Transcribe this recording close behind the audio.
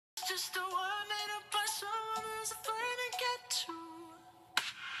Just a word made up by someone who's afraid to get too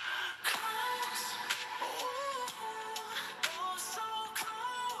close. Ooh, oh, so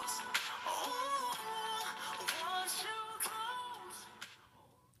close. Ooh, want you close.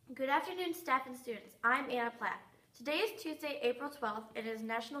 Good afternoon, staff and students. I'm Anna Platt. Today is Tuesday, April 12th, and it is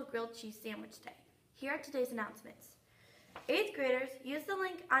National Grilled Cheese Sandwich Day. Here are today's announcements. 8th graders, use the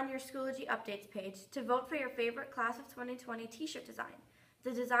link on your Schoology Updates page to vote for your favorite Class of 2020 t-shirt design. The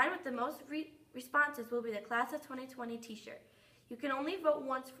design with the most responses will be the Class of 2020 t-shirt. You can only vote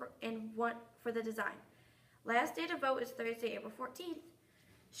once for the design. Last day to vote is Thursday, April 14th.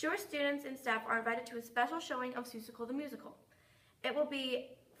 Shore students and staff are invited to a special showing of Seussical the Musical. It will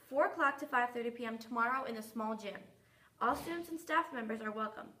be 4 o'clock to 5:30 p.m. tomorrow in the small gym. All students and staff members are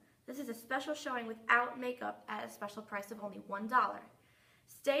welcome. This is a special showing without makeup at a special price of only $1.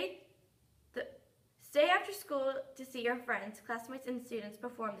 Stay after school to see your friends, classmates, and students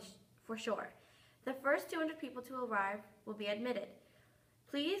perform for Shore. The first 200 people to arrive will be admitted.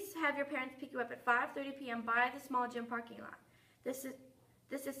 Please have your parents pick you up at 5:30 p.m. by the small gym parking lot. This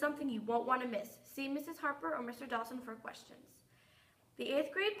is something you won't want to miss. See Mrs. Harper or Mr. Dawson for questions. The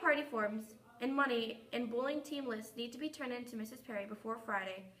 8th grade party forms and money and bowling team lists need to be turned in to Mrs. Perry before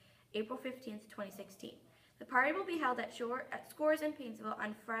Friday, April 15th, 2016. The party will be held at Scores in Painesville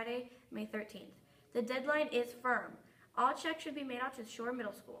on Friday, May 13th. The deadline is firm. All checks should be made out to Shore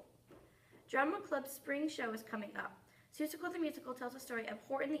Middle School. Drama Club's spring show is coming up. Seussical the Musical tells the story of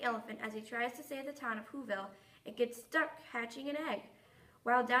Horton the elephant as he tries to save the town of Whoville and gets stuck hatching an egg.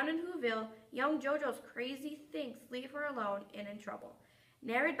 While down in Whoville, young JoJo's crazy things leave her alone and in trouble.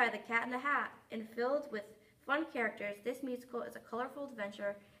 Narrated by the Cat in the Hat and filled with fun characters, this musical is a colorful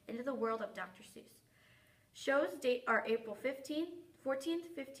adventure into the world of Dr. Seuss. Shows date are April 15th, 14th,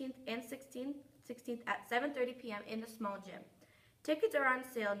 15th, and 16th at 7:30 p.m. in the small gym. Tickets are on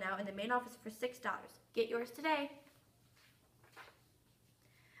sale now in the main office for $6. Get yours today.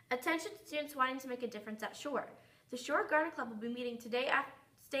 Attention students wanting to make a difference at Shore. The Shore Garden Club will be meeting today,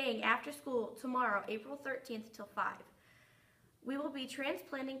 staying after school tomorrow, April 13th till 5. We will be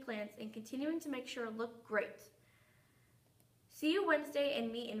transplanting plants and continuing to make Shore look great. See you Wednesday and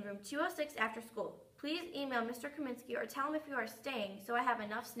meet in room 206 after school. Please email Mr. Kaminsky or tell him if you are staying so I have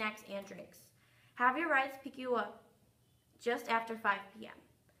enough snacks and drinks. Have your rides pick you up just after 5 p.m.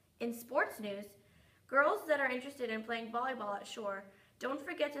 In sports news, girls that are interested in playing volleyball at Shore, don't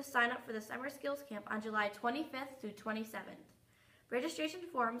forget to sign up for the Summer Skills Camp on July 25th through 27th. Registration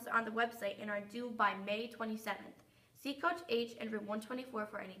forms are on the website and are due by May 27th. See Coach H in room 124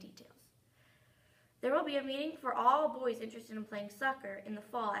 for any details. There will be a meeting for all boys interested in playing soccer in the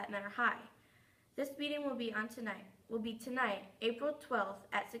fall at Menor High. This meeting will be tonight, April 12th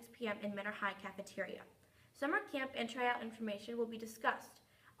at 6 p.m. in Menor High cafeteria. Summer camp and tryout information will be discussed.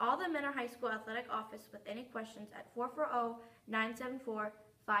 Call the Menor High School Athletic Office with any questions at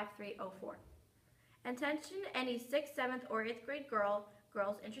 440-974-5304. Attention any 6th, 7th, or 8th grade girls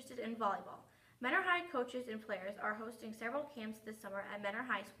interested in volleyball. Menor High coaches and players are hosting several camps this summer at Menor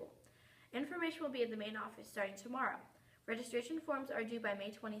High School. Information will be in the main office starting tomorrow. Registration forms are due by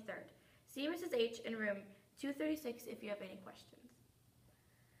May 23rd. See Mrs. H in room 236 if you have any questions.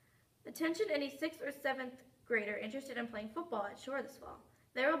 Attention any 6th or 7th grader interested in playing football at Shore this fall.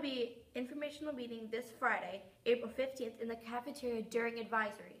 There will be informational meeting this Friday, April 15th in the cafeteria during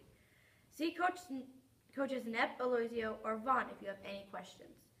advisory. See coaches Nepp, Aloisio, or Vaughn if you have any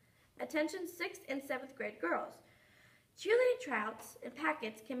questions. Attention 6th and 7th grade girls. Cheerleading tryouts and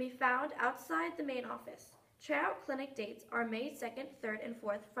packets can be found outside the main office. Tryout clinic dates are May 2nd, 3rd, and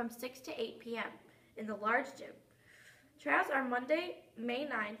 4th from 6 to 8 p.m. in the large gym. Tryouts are Monday, May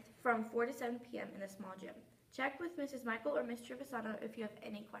 9th from 4 to 7 p.m. in the small gym. Check with Mrs. Michael or Mr. Visano if you have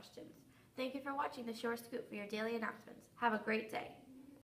any questions. Thank you for watching the Shore Scoop for your daily announcements. Have a great day.